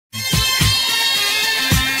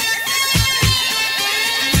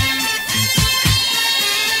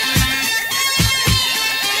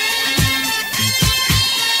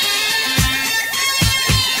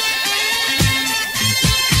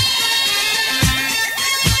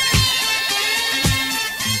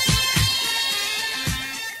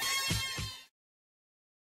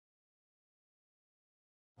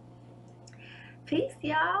Peace,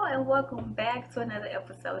 y'all, and welcome back to another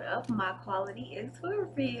episode of My Quality Is For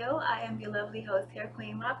Real. I am your lovely host here,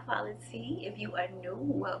 Queen My Quality. If you are new,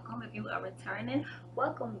 welcome. If you are returning,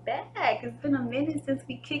 welcome back. It's been a minute since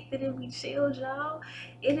we kicked it and we chilled, y'all.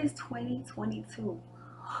 It is 2022.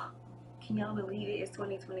 Can y'all believe it? It's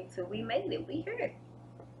 2022. We made it. We here.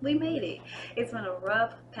 We made it. It's been a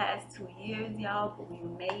rough past 2 years, y'all, but we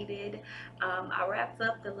made it. I wrapped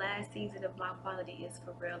up the last season of My Quality Is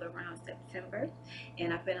For Real around September,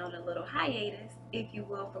 and I've been on a little hiatus, if you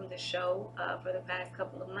will, from the show for the past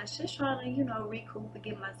couple of months, just trying to, recoup and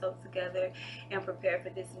get myself together and prepare for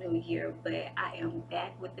this new year. But I am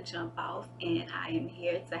back with the jump off, and I am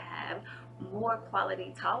here to have more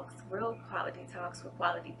quality talks, real quality talks with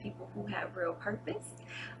quality people who have real purpose.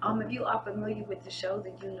 If you are familiar with the show,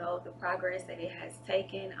 then you know the progress that it has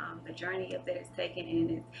taken, the journey that it's taken, and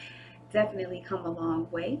it's definitely come a long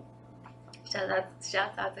way. Shout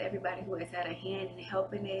out to everybody who has had a hand in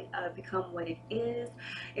helping it become what it is.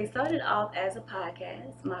 It started off as a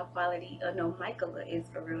podcast. MyQuality Is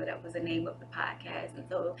For Real. That was the name of the podcast. And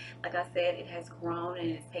so, like I said, it has grown and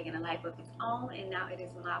it's taken a life of its own. And now it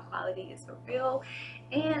is My Quality Is For Real.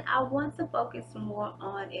 And I want to focus more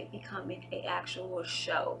on it becoming an actual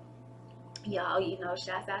show. Y'all,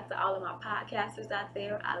 shouts out to all of my podcasters out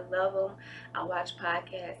there. I love them. I watch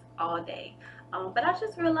podcasts all day. But I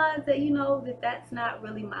just realized that, that's not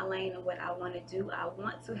really my lane and what I want to do. I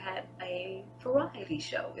want to have a variety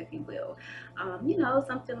show, if you will.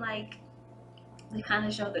 Something like the kind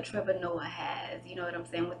of show that Trevor Noah has, you know what I'm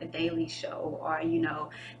saying, with the Daily Show, or,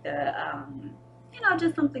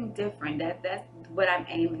 just something different. That's what I'm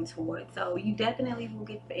aiming towards. So you definitely will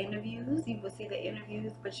get the interviews. You will see the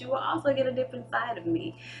interviews, but you will also get a different side of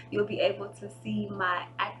me. You'll be able to see my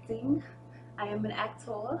acting. I am an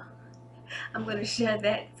actor. I'm going to share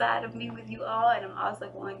that side of me with you all, and I'm also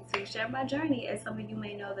going to share my journey. As some of you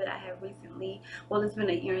may know, that I have recently, well, it's been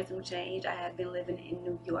a year and some change, I have been living in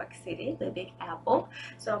New York City, the Big Apple.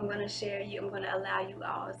 So I'm going to allow you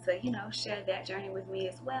all to, share that journey with me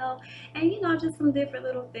as well. And, just some different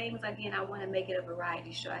little things. Again, I want to make it a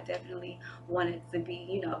variety show. I definitely want it to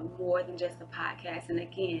be, more than just a podcast. And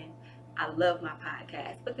again, I love my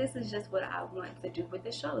podcast, but this is just what I want to do with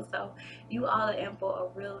the show. So you all are in for a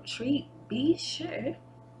real treat. Be sure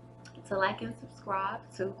to like and subscribe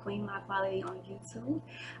to Queen My Quality on YouTube.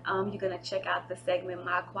 You're going to check out the segment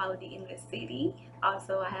My Quality in the City.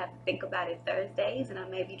 Also, I have to Think About It Thursdays, and I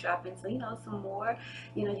may be dropping some more.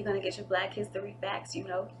 You're going to get your Black History facts,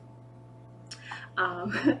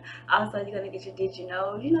 also, you're going to get your Did You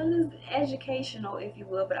Know, just educational, if you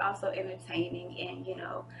will, but also entertaining and,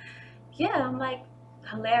 yeah, I'm like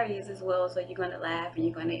hilarious as well. So you're going to laugh and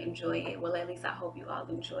you're going to enjoy it. Well, at least I hope you all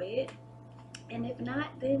enjoy it. And if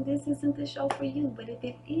not, then this isn't the show for you. But if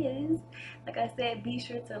it is, like I said, be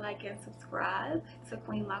sure to like and subscribe to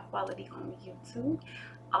Queen My Quality on YouTube.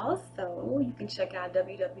 Also, you can check out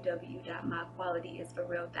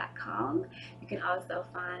www.myqualityisforreal.com. You can also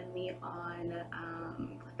find me on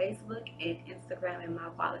Facebook and Instagram, and My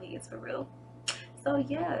Quality Is For Real. So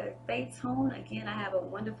yeah, stay tuned. Again, I have a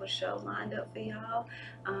wonderful show lined up for y'all.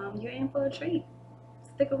 You're in for a treat.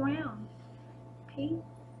 Stick around. Peace.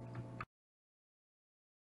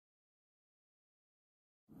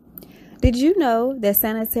 Did you know that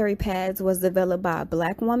sanitary pads was developed by a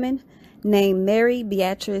Black woman named Mary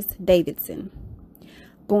Beatrice Davidson,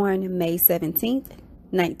 born May 17th,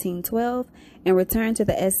 1912, and returned to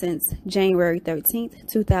the Essence January 13th,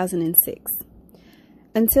 2006.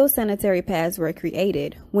 Until sanitary pads were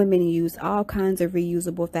created, women used all kinds of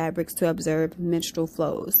reusable fabrics to observe menstrual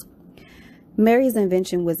flows. Mary's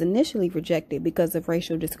invention was initially rejected because of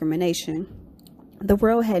racial discrimination. The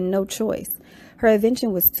world had no choice. Her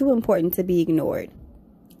invention was too important to be ignored.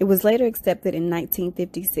 It was later accepted in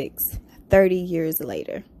 1956, 30 years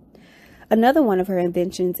later. Another one of her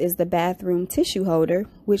inventions is the bathroom tissue holder,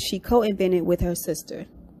 which she co-invented with her sister.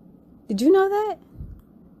 Did you know that?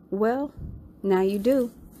 Well, now you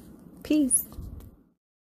do. Peace.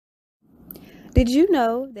 Did you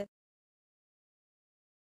know that?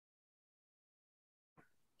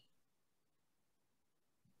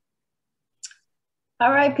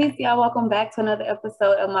 All right, peace, y'all. Welcome back to another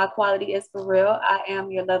episode of My Quality Is For Real. I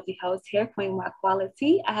am your lovely host here, Queen My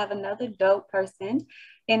Quality. I have another dope person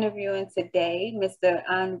interviewing today, Mr.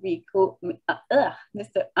 Enrico.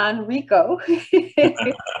 Mr. Enrico.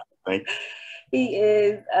 He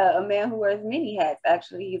is a man who wears many hats.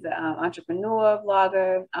 Actually, he's an entrepreneur,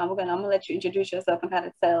 vlogger. I'm gonna let you introduce yourself and kind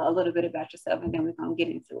of tell a little bit about yourself, and then we're gonna get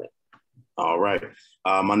into it. All right.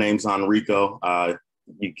 My name's Enrico.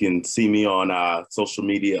 You can see me on social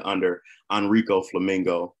media under Enrico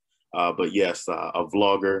Flamingo. But yes, a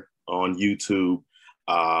vlogger on YouTube.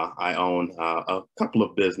 I own a couple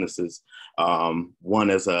of businesses. One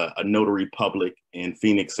is a notary public in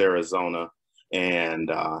Phoenix, Arizona,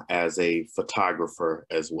 and as a photographer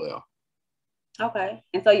as well. Okay.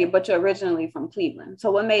 And so but you're originally from Cleveland. So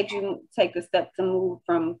what made you take the step to move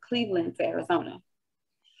from Cleveland to Arizona?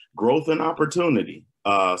 Growth and opportunity.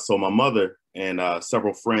 So my mother and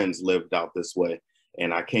several friends lived out this way,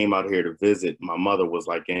 and I came out here to visit. My mother was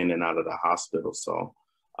like in and out of the hospital, so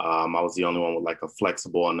I was the only one with like a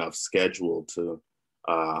flexible enough schedule to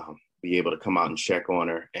be able to come out and check on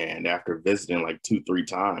her. And after visiting like 2-3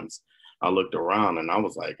 times, I looked around and I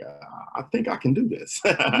was like, I think I can do this.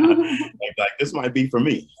 like this might be for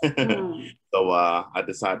me. So I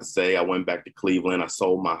decided to say, I went back to Cleveland. I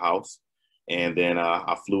sold my house, and then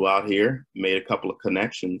I flew out here, made a couple of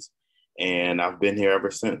connections, and I've been here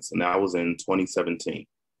ever since. And that was in 2017.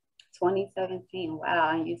 2017.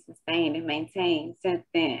 Wow. And you sustained and maintained since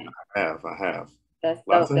then. I have. That's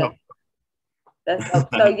dope. That's dope.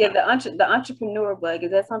 So yeah, the entrepreneur bug,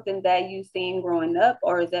 is that something that you seen growing up,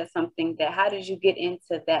 or is that something that, how did you get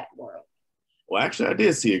into that world? Well, actually, I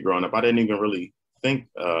did see it growing up. I didn't even really think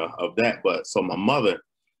of that. But so my mother,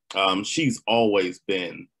 she's always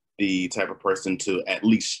been the type of person to at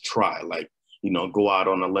least try, like, go out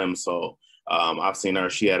on a limb. So I've seen her.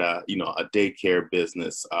 She had a daycare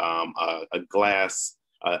business, a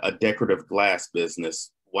decorative glass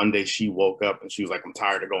business. One day she woke up and she was like, I'm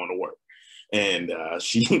tired of going to work. And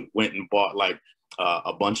she went and bought like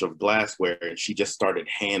a bunch of glassware, and she just started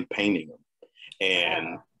hand painting them.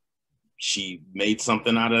 And she made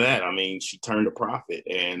something out of that. I mean, she turned a profit.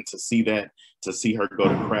 And to see her go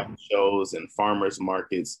to craft shows and farmers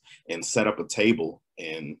markets and set up a table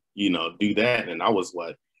and, do that. And I was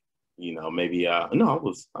what, maybe,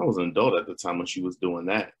 no, I was an adult at the time when she was doing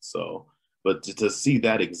that. So, but to see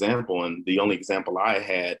that example, and the only example I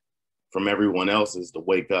had from everyone else is to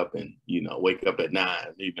wake up at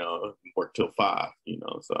 9, work till 5,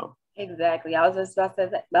 so. Exactly. I was just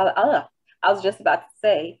about to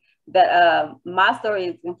say that my story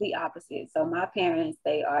is complete opposite. So my parents,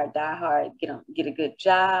 they are diehard, get a good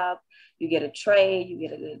job, you get a trade, you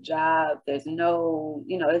get a good job. There's no,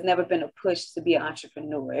 it's never been a push to be an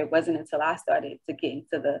entrepreneur. It wasn't until I started to get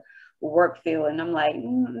into the work field, and I'm like,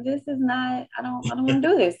 this is not, I don't want to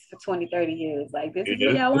do this for 20-30 years. Like, this is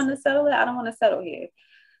where y'all want to settle it. I don't want to settle here.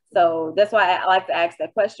 So that's why I like to ask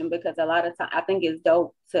that question, because a lot of time I think it's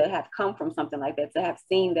dope to have come from something like that, to have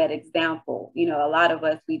seen that example. A lot of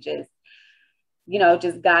us, we just,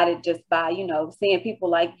 just got it just by, seeing people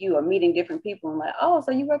like you or meeting different people and like, oh, so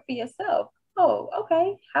you work for yourself. Oh,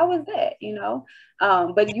 okay. How is that?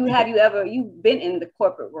 But you've been in the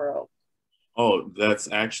corporate world? Oh,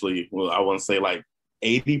 that's actually, well, I want to say like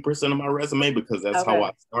 80% of my resume, because that's how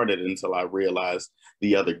I started until I realized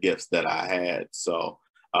the other gifts that I had. So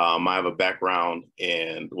I have a background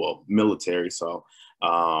in, military. So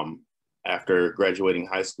after graduating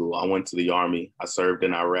high school, I went to the Army. I served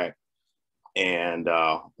in Iraq. And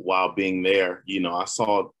while being there, I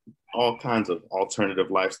saw all kinds of alternative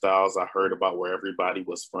lifestyles. I heard about where everybody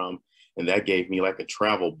was from. And that gave me like a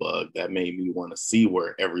travel bug that made me want to see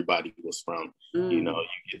where everybody was from. You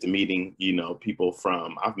get to meeting,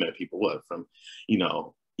 I've met people from,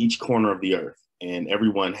 each corner of the earth. And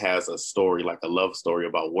everyone has a story, like a love story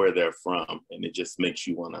about where they're from. And it just makes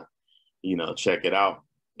you want to, check it out.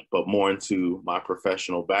 But more into my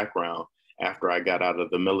professional background, after I got out of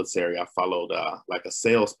the military, I followed like a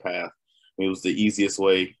sales path. It was the easiest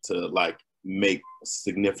way to like make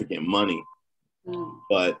significant money.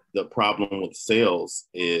 But the problem with sales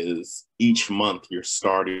is each month you're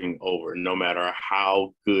starting over. No matter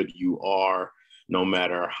how good you are, no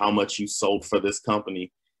matter how much you sold for this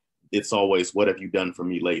company, it's always, what have you done for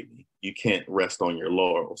me lately? You can't rest on your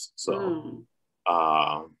laurels. So,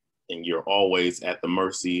 and you're always at the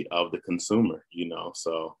mercy of the consumer,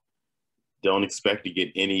 so don't expect to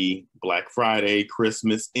get any Black Friday,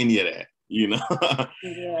 Christmas, any of that,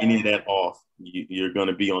 any of that off. You're going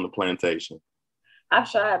to be on the plantation. I've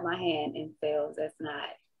tried my hand in sales. That's not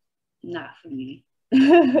for me.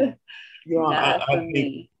 Not for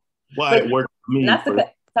me. Why it worked for me.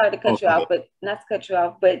 Sorry to cut you off, but not to cut you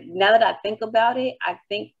off. But now that I think about it, I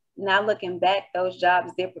think now looking back, those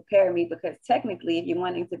jobs did prepare me, because technically, if you're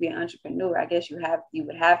wanting to be an entrepreneur, I guess you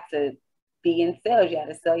would have to be in sales. You got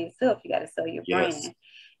to sell yourself. You got to sell your brand,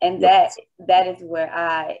 and that is where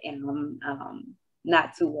I am.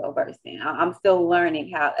 Not too well versed in. I'm still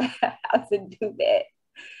learning how to do that.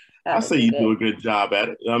 how I to say do you do that. a good job at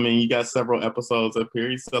it. I mean, you got several episodes up here.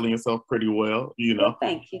 You're selling yourself pretty well, you Well, know.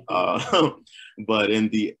 thank you. Thank you. But in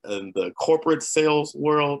the corporate sales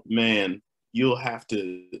world, man, you'll have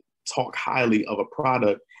to talk highly of a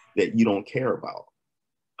product that you don't care about.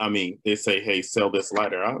 I mean, they say, "Hey, sell this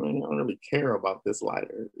lighter." I mean, I don't really care about this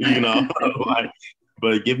lighter, you know. Like,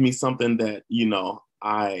 but give me something that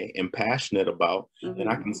I am passionate about, and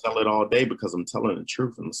I can sell it all day because I'm telling the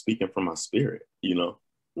truth and I'm speaking from my spirit, you know.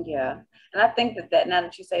 Yeah. And I think that now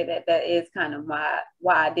that you say that, that is kind of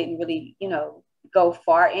why I didn't really, go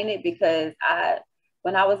far in it, because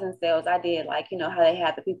when I was in sales, I did, like, how they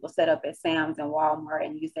had the people set up at Sam's and Walmart,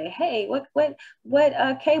 and you say, hey, what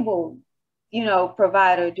cable,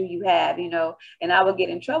 provider do you have, and I would get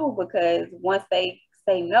in trouble because once they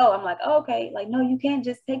say no, I'm like, oh, okay, like, no, you can't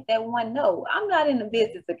just take that one no. I'm not in the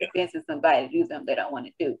business of convincing somebody to do something they don't want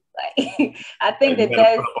to do. Like, I think You that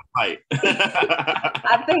gotta put that's up a fight.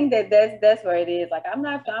 I think that that's where it is. Like, I'm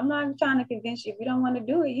not trying to convince you. If you don't want to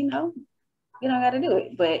do it, you don't got to do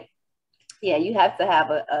it. But yeah, you have to have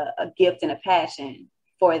a gift and a passion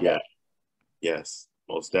for Yeah. that. Yes,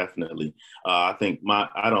 most definitely. I think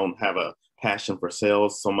I don't have a passion for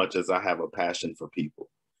sales so much as I have a passion for people,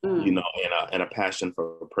 Mm. and a passion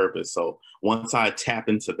for purpose. So once I tap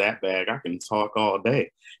into that bag, I can talk all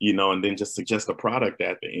day, and then just suggest a product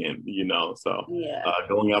at the end, So Yeah.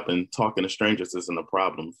 going up and talking to strangers isn't a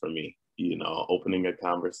problem for me, opening a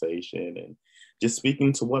conversation and just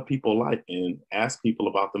speaking to what people like and ask people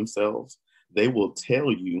about themselves. They will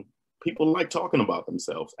tell you. People like talking about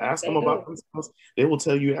themselves. Ask them They about do. themselves. They will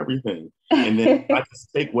tell you everything. And then I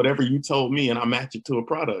just take whatever you told me and I match it to a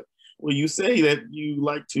product. Well, you say that you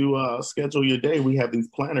like to schedule your day. We have these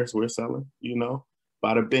planners we're selling,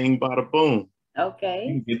 bada bing, bada boom. You Okay.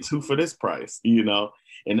 can get two for this price,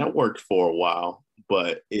 and that worked for a while,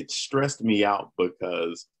 but it stressed me out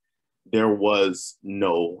because there was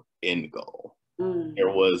no end goal. Mm.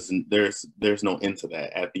 There's no end to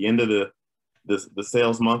that. At the end of the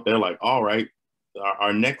sales month, they're like, all right,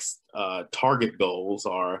 our next target goals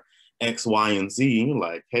are X, Y, and Z.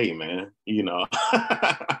 Like, hey, man,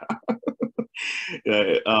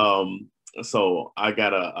 so I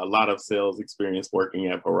got a lot of sales experience working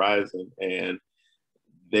at Verizon, and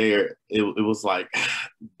it was like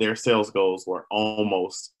their sales goals were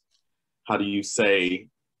almost, how do you say,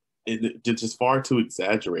 just far too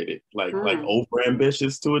exaggerated, like Mm. over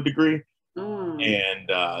ambitious to a degree. Mm.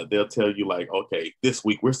 And they'll tell you like, okay, this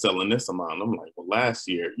week we're selling this amount. I'm like, well, last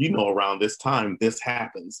year, around this time, this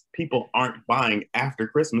happens. People aren't buying after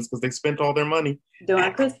Christmas because they spent all their money During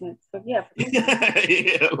at Christmas. So, yeah.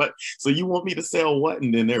 yeah, like, so you want me to sell what?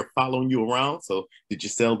 And then they're following you around. So did you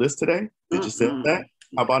sell this today? Did you sell Mm-mm. that?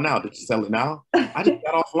 How about now? Did you sell it now? I just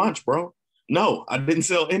got off lunch, bro. No, I didn't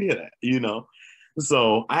sell any of that.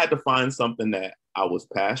 So I had to find something that I was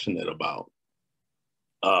passionate about.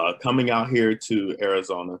 Coming out here to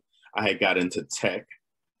Arizona, I had got into tech,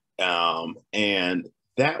 and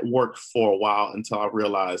that worked for a while until I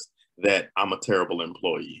realized that I'm a terrible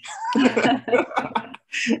employee.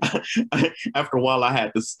 After a while, I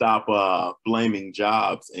had to stop blaming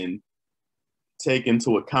jobs and take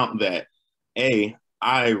into account that,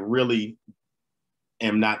 I really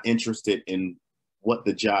am not interested in what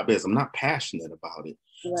the job is. I'm not passionate about it.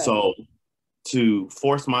 Right. So to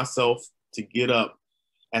force myself to get up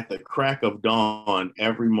at the crack of dawn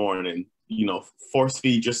every morning, force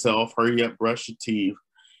feed yourself, hurry up, brush your teeth,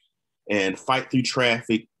 and fight through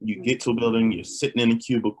traffic. You get to a building, you're sitting in a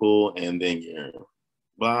cubicle, and then you're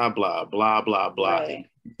blah, blah, blah, blah, blah. Right.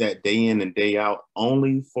 That day in and day out,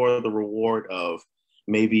 only for the reward of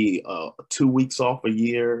maybe 2 weeks off a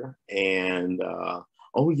year. And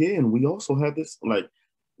oh, yeah, and we also had this, like,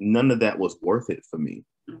 none of that was worth it for me.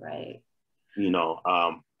 Right.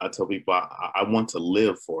 I tell people I want to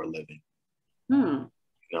live for a living. Hmm.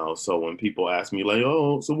 So when people ask me like,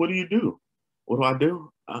 oh, so what do you do? What do I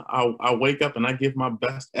do? I wake up and I give my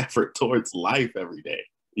best effort towards life every day.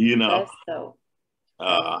 That's so.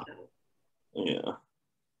 That's Uh, so. yeah.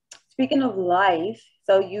 Speaking of life,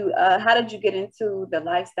 so how did you get into the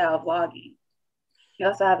lifestyle vlogging? You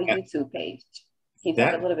also have a YouTube page. Can you talk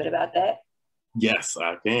a That little bit about that? Yes,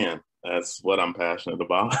 I can. That's what I'm passionate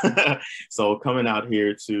about. So coming out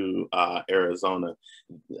here to Arizona,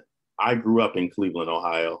 I grew up in Cleveland,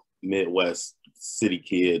 Ohio, Midwest city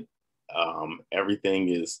kid.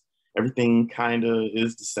 Everything kind of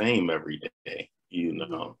is the same every day.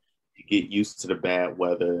 Mm-hmm. You get used to the bad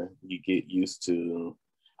weather. You get used to.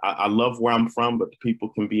 I love where I'm from, but the people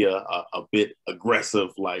can be a bit aggressive,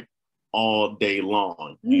 like all day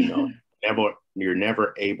long. Never You're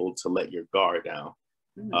never able to let your guard down.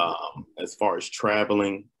 As far as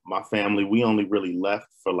traveling, my family, we only really left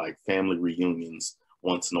for like family reunions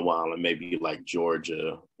once in a while, and maybe like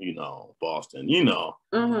Georgia, Boston,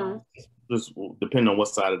 just depending on what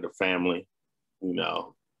side of the family,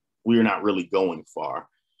 we're not really going far.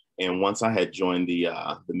 And once I had joined the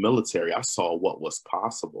military, I saw what was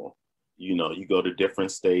possible. You go to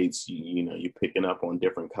different states, you're picking up on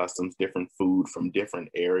different customs, different food from different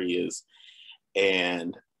areas.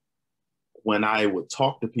 And when I would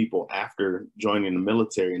talk to people after joining the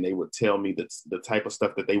military and they would tell me that the type of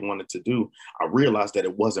stuff that they wanted to do, I realized that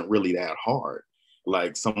it wasn't really that hard.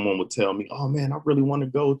 Like someone would tell me, oh man, I really want to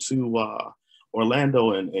go to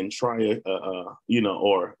Orlando and try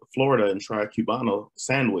or Florida and try a Cubano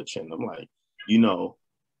sandwich. And I'm like,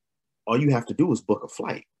 all you have to do is book a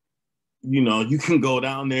flight. You can go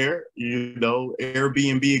down there,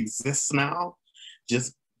 Airbnb exists now.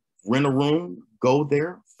 Just rent a room, go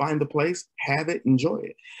there, find the place, have it, enjoy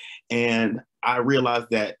it. And I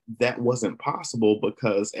realized that that wasn't possible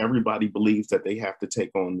because everybody believes that they have to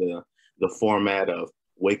take on the format of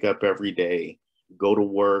wake up every day, go to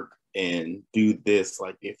work and do this.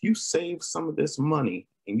 Like if you save some of this money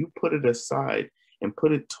and you put it aside and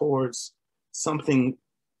put it towards something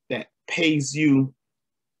that pays you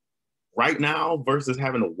right now versus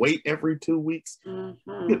having to wait every 2 weeks, you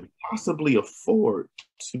could possibly afford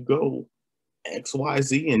to go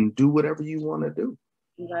XYZ and do whatever you want to do.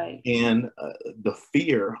 Right. And the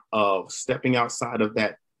fear of stepping outside of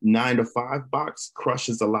that 9-to-5 box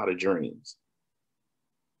crushes a lot of dreams.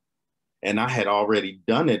 And I had already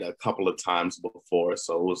done it a couple of times before,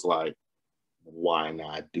 so it was like, why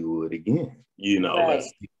not do it again? Right.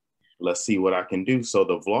 Let's see what I can do. So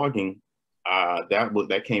the vlogging,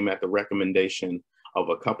 that came at the recommendation of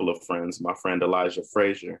a couple of friends. My friend Elijah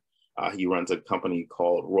Frazier, he runs a company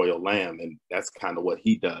called Royal Lamb, and that's kind of what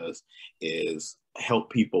he does, is help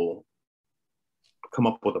people come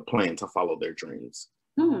up with a plan to follow their dreams.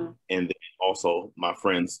 And then also my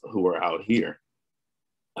friends who are out here,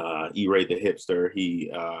 E-Ray the Hipster,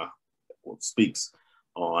 he speaks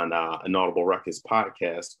on Inaudible Ruckus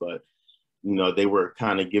podcast, but they were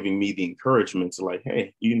kind of giving me the encouragement to like,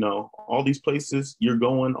 hey, all these places you're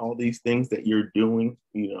going, all these things that you're doing,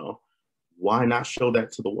 why not show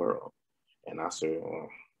that to the world? And I said, well,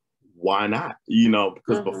 why not?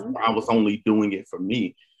 Because before I was only doing it for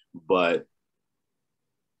me, but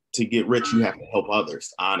to get rich, you have to help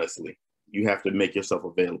others. Honestly, you have to make yourself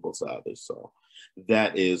available to others. So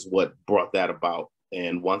that is what brought that about.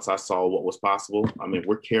 And once I saw what was possible, I mean,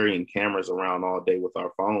 we're carrying cameras around all day with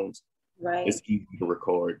our phones. Right. It's easy to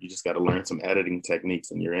record. You just got to learn some editing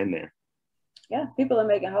techniques and you're in there. Yeah, people are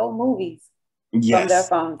making whole movies from their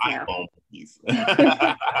phones now.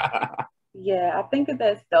 Yeah, I think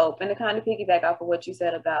that's dope. And to kind of piggyback off of what you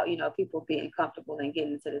said about, people being comfortable and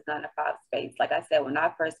getting into this 9-to-5 space. Like I said, when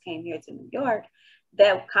I first came here to New York,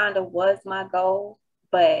 that kind of was my goal.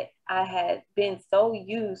 But I had been so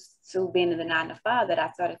used to being in the 9-to-5 that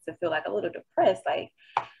I started to feel like a little depressed. Like,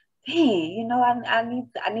 dang,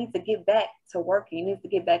 I need to get back to working. You need to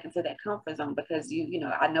get back into that comfort zone because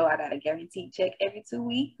I know I got a guaranteed check every 2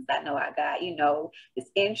 weeks. I know I got, this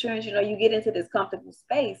insurance, you get into this comfortable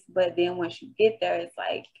space, but then once you get there, it's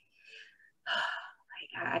like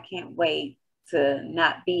I can't wait to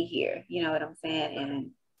not be here. You know what I'm saying?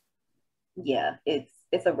 And yeah, it's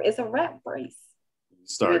a rat race.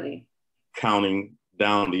 Start really counting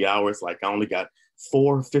down the hours. Like I only got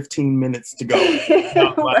 15 minutes to go.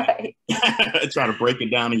 Right. Try to break it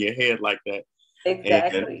down in your head like that.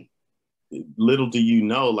 Exactly. And little do you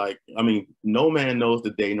know, like, I mean, no man knows the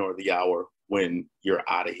day nor the hour when you're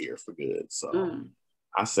out of here for good. So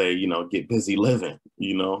I say, get busy living,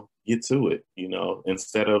 get to it,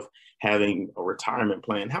 instead of having a retirement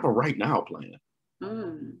plan, have a right now plan.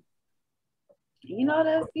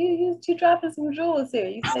 That's you dropping some jewels here.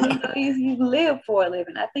 You said you live for a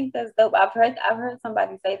living. I think that's dope. I've heard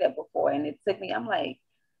somebody say that before, and it took me. I'm like,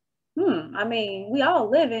 I mean, we all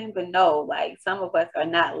living, but no, like some of us are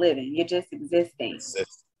not living. You're just existing.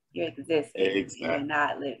 You're existing. Exactly. You're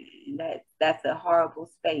not living, and that's a horrible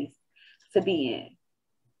space to be in.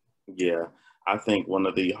 Yeah, I think one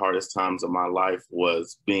of the hardest times of my life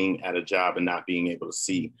was being at a job and not being able to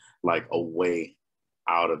see like a way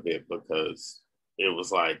out of it because it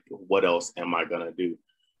was like, what else am I gonna do?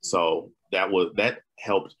 So that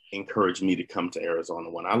helped encourage me to come to Arizona.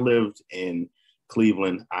 When I lived in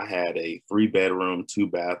Cleveland, I had a 3-bedroom,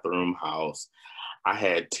 2-bathroom house. I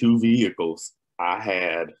had 2 vehicles. I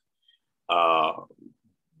had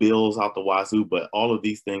bills out the wazoo, but all of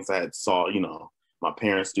these things I had saw, my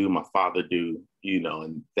parents do, my father do,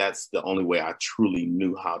 and that's the only way I truly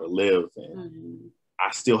knew how to live. And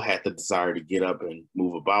I still had the desire to get up and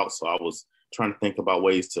move about. So I was trying to think about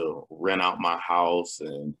ways to rent out my house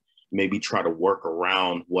and maybe try to work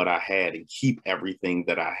around what I had and keep everything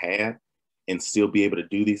that I had and still be able to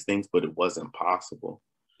do these things, but it wasn't possible.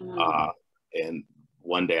 And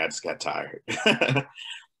one day I just got tired.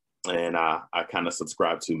 And I kind of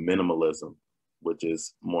subscribe to minimalism, which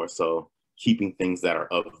is more so keeping things that are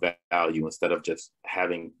of value instead of just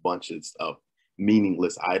having bunches of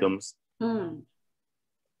meaningless items.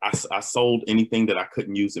 I sold anything that I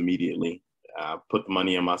couldn't use immediately. I put the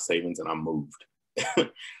money in my savings and I moved.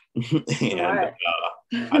 And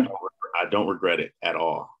I don't regret it at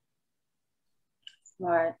all.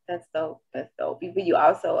 Smart. That's dope. That's dope. But you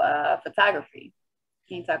also photography.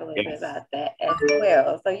 Can you talk a little bit about that as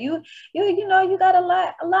well? So you got a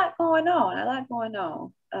lot going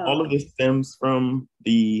on. All of this stems from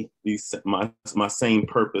my same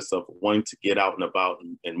purpose of wanting to get out and about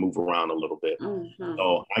and move around a little bit.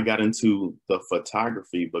 So I got into the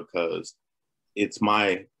photography because it's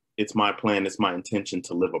my plan, it's my intention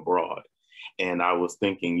to live abroad. And I was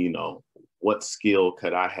thinking, what skill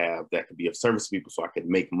could I have that could be of service to people so I could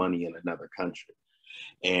make money in another country?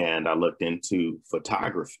 And I looked into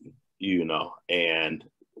photography, and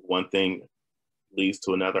one thing leads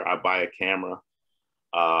to another. I buy a camera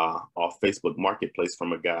off Facebook Marketplace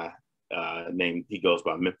from a guy he goes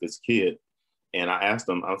by Memphis Kid. And I asked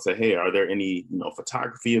him, I said, hey, are there any,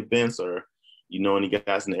 photography events or, any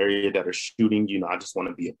guys in the area that are shooting? I just want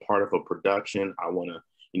to be a part of a production. I want to,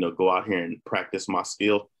 go out here and practice my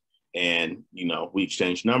skill. And, we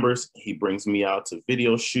exchange numbers. He brings me out to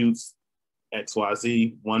video shoots,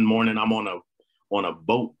 XYZ. One morning I'm on a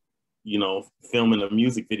boat, filming a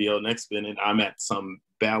music video. Next minute I'm at some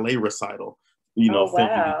ballet recital, filming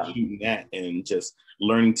and shooting that and just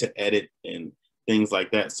learning to edit and things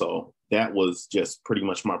like that. So that was just pretty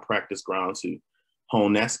much my practice ground to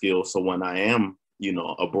hone that skill. So when I am,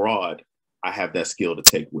 abroad, I have that skill to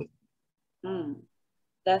take with me.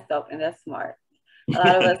 That's dope and that's smart.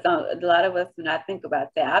 A lot of us do not think about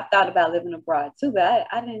that. I've thought about living abroad too, but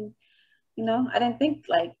I didn't think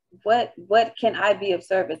like what can I be of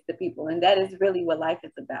service to people? And that is really what life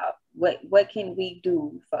is about. What can we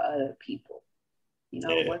do for other people?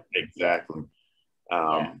 Exactly.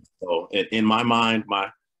 So in my mind,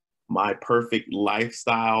 my perfect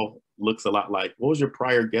lifestyle looks a lot like, what was your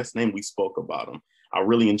prior guest name? We spoke about him. I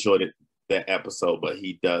really enjoyed that episode, but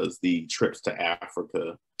he does the trips to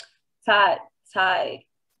Africa. Ty,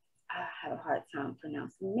 I have a hard time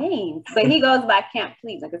pronouncing names, but he goes by Camp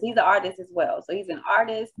Cleveland because he's an artist as well. So he's an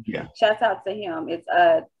artist. Yeah. Shouts out to him. It's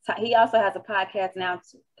he also has a podcast now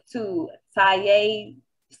to Taye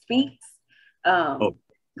Speaks.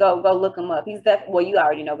 Go look him up. He's well, you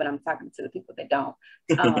already know, but I'm talking to the people that don't,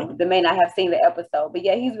 that may not have seen the episode. But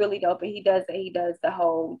yeah, he's really dope. And he does the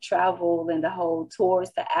whole travel and the whole tours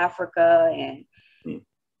to Africa and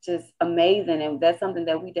just amazing. And that's something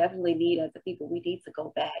that we definitely need as a people. We need to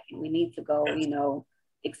go back and we need to go,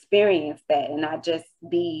 experience that and not just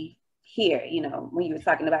be here. When you were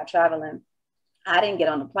talking about traveling, I didn't get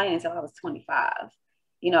on the plane until I was 25.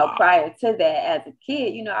 Wow. Prior to that, as a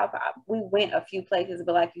kid, we went a few places,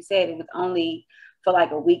 but like you said, it was only for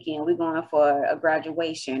like a weekend. We're going for a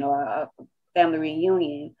graduation or a family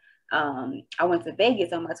reunion. I went to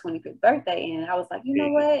Vegas on my 25th birthday, and I was like, you know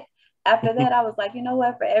what? After that, I was like, you know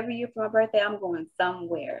what? For every year for my birthday, I'm going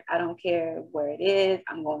somewhere. I don't care where it is.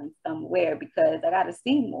 I'm going somewhere because I got to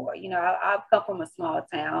see more. I've come from a small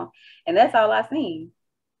town, and that's all I seen.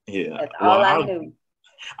 Yeah, that's all I knew.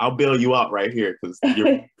 I'll bail you out right here because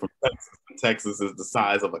you're from Texas. Texas is the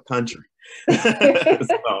size of a country.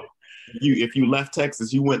 So if you left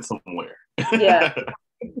Texas, you went somewhere. Yeah,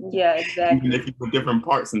 exactly. Even if you were different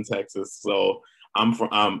parts in Texas. So I'm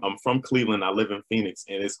from Cleveland. I live in Phoenix,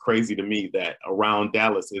 and it's crazy to me that around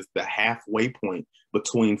Dallas is the halfway point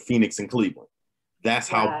between Phoenix and Cleveland. That's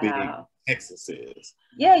how big Texas is.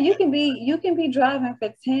 Yeah, you can be driving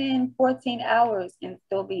for 10, 14 hours and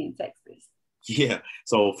still be in Texas. Yeah.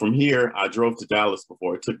 So from here, I drove to Dallas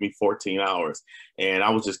before. It took me 14 hours. And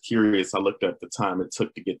I was just curious. I looked at the time it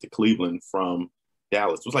took to get to Cleveland from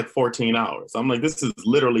Dallas. It was like 14 hours. I'm like, this is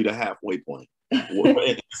literally the halfway point.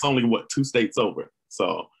 It's only, 2 states over.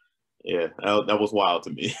 So, yeah, that was wild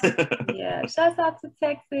to me. Yeah. Shout out to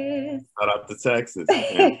Texas. Shout out to Texas.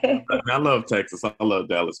 I love Texas. I love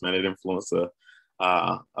Dallas, man. It influenced a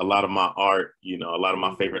lot of my art. A lot of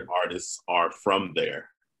my favorite artists are from there.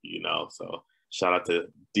 So shout out to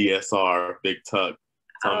DSR, Big Tuck,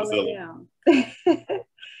 Tomzilla.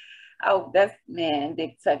 Oh,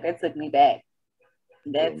 Big Tuck. That took me back.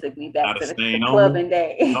 That took me back to the clubbing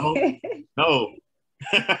day. No.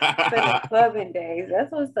 Spending clubbing days.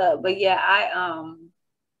 That's what's up. But yeah,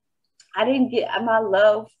 I didn't get my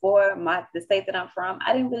love for the state that I'm from.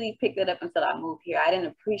 I didn't really pick that up until I moved here. I didn't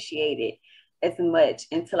appreciate it as much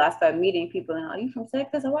until I started meeting people and, oh, you from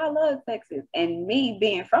Texas? Oh, I love Texas. And me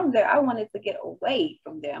being from there, I wanted to get away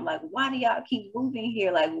from there. I'm like, why do y'all keep moving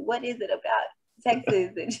here? Like, what is it about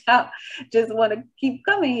Texas that y'all just want to keep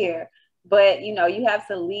coming here? But you know, you have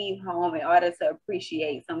to leave home in order to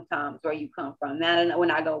appreciate sometimes where you come from. Now,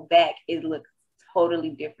 when I go back, it looks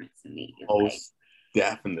totally different to me. It's like,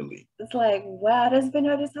 definitely. It's like, wow, that's been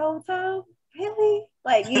there this whole time. Really?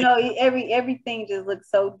 Like, you know, everything just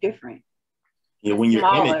looks so different. Yeah, when you're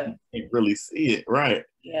in it, you can't really see it, right?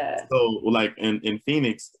 Yeah. So, like in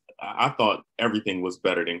Phoenix, I thought everything was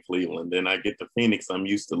better than Cleveland. Then I get to Phoenix, I'm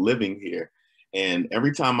used to living here. And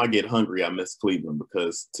every time I get hungry, I miss Cleveland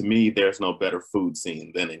because to me, there's no better food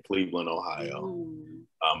scene than in Cleveland, Ohio.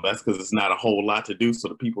 That's because it's not a whole lot to do, so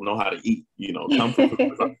the people know how to eat. You know, comfort food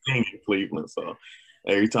is a thing in Cleveland. So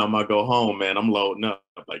every time I go home, man, I'm loading up.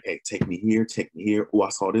 I'm like, hey, take me here, take me here. Oh, I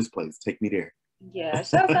saw this place. Take me there. Yeah,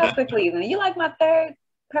 shout out to Cleveland. You like my third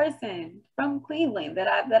person from Cleveland that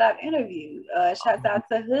I've interviewed. Shouts out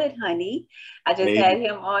to Hood Honey. I just had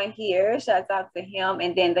him on here. Shouts out to him.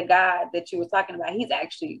 And then the guy that you were talking about, he's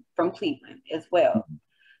actually from Cleveland as well.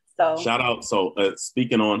 So shout out. So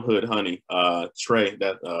speaking on Hood Honey, Trey,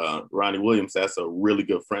 that Ronnie Williams, that's a really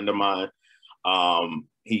good friend of mine.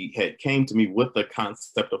 He had came to me with the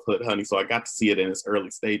concept of Hood Honey, so I got to see it in its early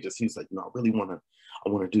stages. He was like, no, I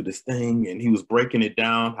want to do this thing. And he was breaking it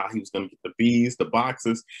down, how he was going to get the bees, the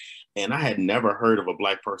boxes. And I had never heard of a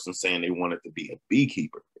Black person saying they wanted to be a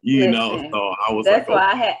beekeeper, know? So I was that's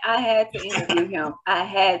why I had to interview him. I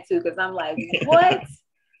had to, because I'm like, what?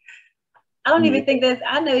 I don't even think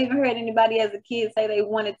I never even heard anybody as a kid say they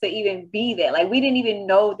wanted to even be that. Like, we didn't even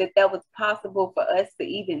know that was possible for us to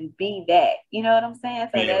even be that. You know what I'm saying?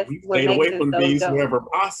 So that's we what stayed makes away it from so bees dope. wherever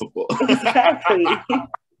possible. Exactly.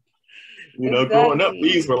 Growing up,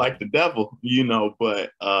 bees were like the devil,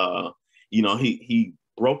 but he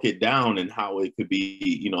broke it down and how it could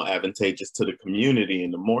be, advantageous to the community.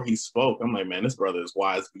 And the more he spoke, I'm like, man, this brother is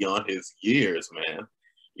wise beyond his years, man.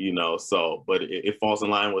 But it falls in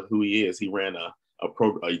line with who he is. He ran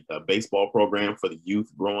a baseball program for the youth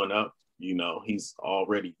growing up. He's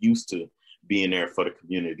already used to being there for the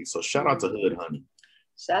community. So shout out to Hood Honey.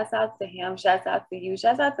 Shouts out to him. Shouts out to you.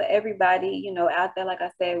 Shouts out to everybody, out there, like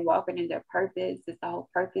I said, walking in their purpose. It's the whole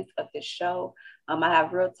purpose of the show. I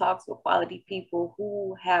have real talks with quality people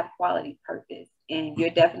who have quality purpose, and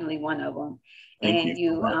you're definitely one of them. Thank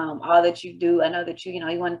you. All that you do, I know that you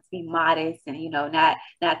want to be modest and,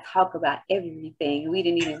 not talk about everything. We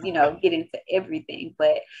didn't even, get into everything,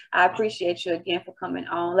 but I appreciate you again for coming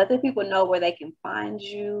on. Let the people know where they can find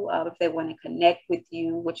you, if they want to connect with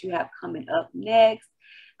you, what you have coming up next.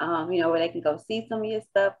 Where they can go see some of your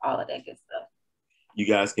stuff, all of that good stuff. You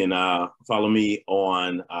guys can follow me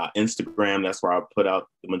on Instagram. That's where I put out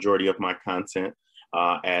the majority of my content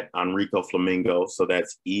at Enrico Flamingo. So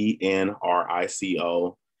that's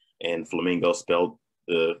ENRICO, and Flamingo spelled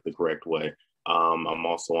the correct way. I'm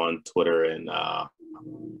also on Twitter and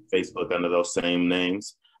Facebook under those same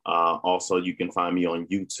names. Also, you can find me on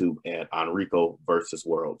YouTube at Enrico versus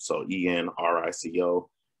World. So ENRICO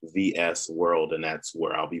VS World, and that's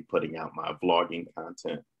where I'll be putting out my vlogging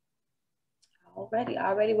content.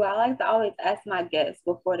 Already. Well, I like to always ask my guests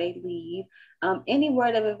before they leave, any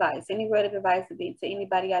word of advice to be to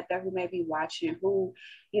anybody out there who may be watching, who,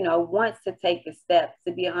 wants to take a step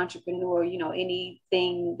to be an entrepreneur,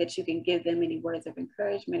 anything that you can give them, any words of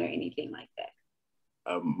encouragement or anything like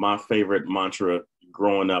that. My favorite mantra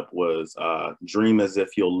growing up was dream as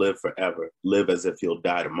if you'll live forever, live as if you'll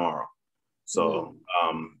die tomorrow. So,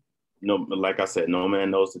 like I said, no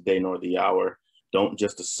man knows the day nor the hour. Don't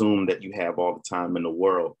just assume that you have all the time in the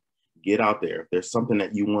world. Get out there. If there's something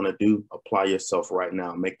that you want to do, apply yourself right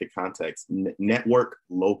now. Make the contacts. Network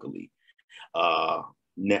locally.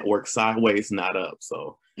 Network sideways, not up.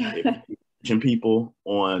 So if you're watching people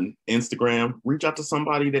on Instagram, reach out to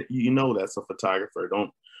somebody that that's a photographer.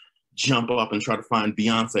 Don't jump up and try to find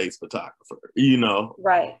Beyonce's photographer.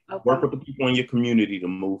 Right. Okay. Work with the people in your community to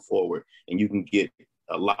move forward, and you can get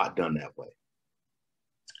a lot done that way.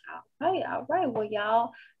 All right. Well,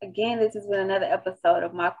 y'all, again, this has been another episode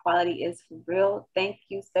of MyQuality Is For Real. Thank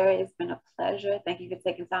you, sir. It's been a pleasure. Thank you for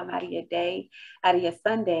taking time out of your day, out of your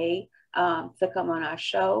Sunday, to come on our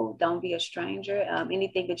show. Don't be a stranger.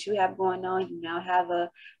 Anything that you have going on, you now have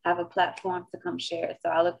a platform to come share. So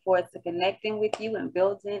I look forward to connecting with you and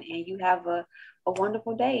building, and you have a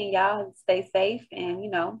wonderful day, and y'all stay safe and,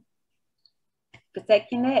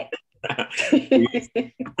 protect your neck.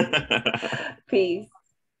 Peace.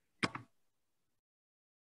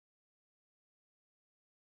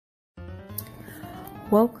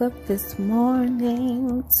 Woke up this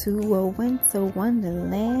morning to a winter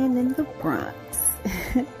wonderland in the Bronx.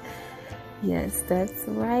 Yes, that's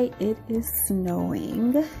right. It is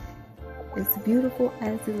snowing. As beautiful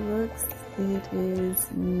as it looks, it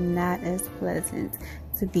is not as pleasant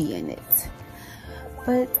to be in it.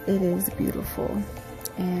 But it is beautiful.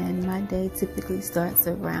 And my day typically starts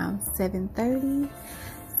around 7:30.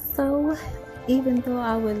 So even though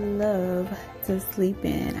I would love to sleep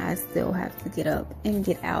in, I still have to get up and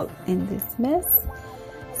get out in this mess.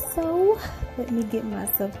 So let me get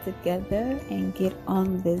myself together and get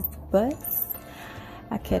on this bus.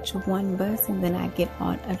 I catch one bus and then I get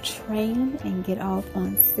on a train and get off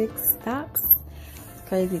on 6 stops.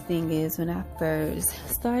 Crazy thing is, when I first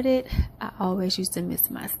started, I always used to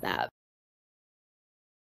miss my stop.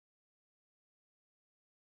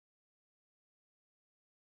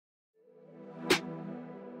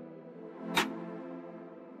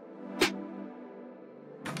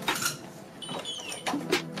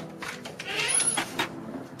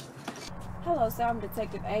 Hello, sir. I'm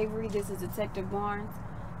Detective Avery. This is Detective Barnes.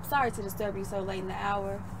 Sorry to disturb you so late in the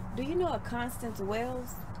hour. Do you know a Constance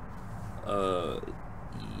Wells?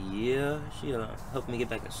 Yeah, she helped me get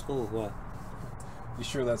back to school. Why? You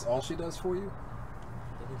sure that's all she does for you?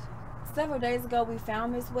 Several days ago, we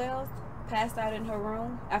found Miss Wells passed out in her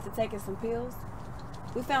room after taking some pills.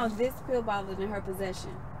 We found this pill bottle in her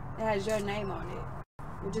possession. It has your name on it.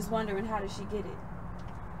 We're just wondering, how did she get it?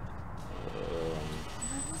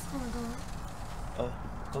 What's going on?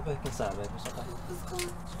 Go back inside, baby. It's okay.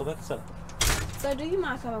 Let's go back inside. So, do you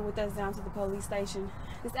mind coming with us down to the police station?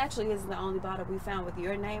 This actually isn't the only bottle we found with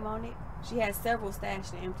your name on it. She has several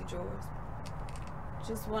stashed in empty drawers.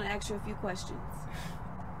 Just want to ask you a few questions.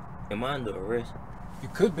 Am I under arrest? You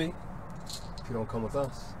could be, if you don't come with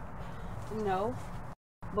us. No,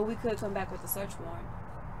 but we could come back with a search warrant.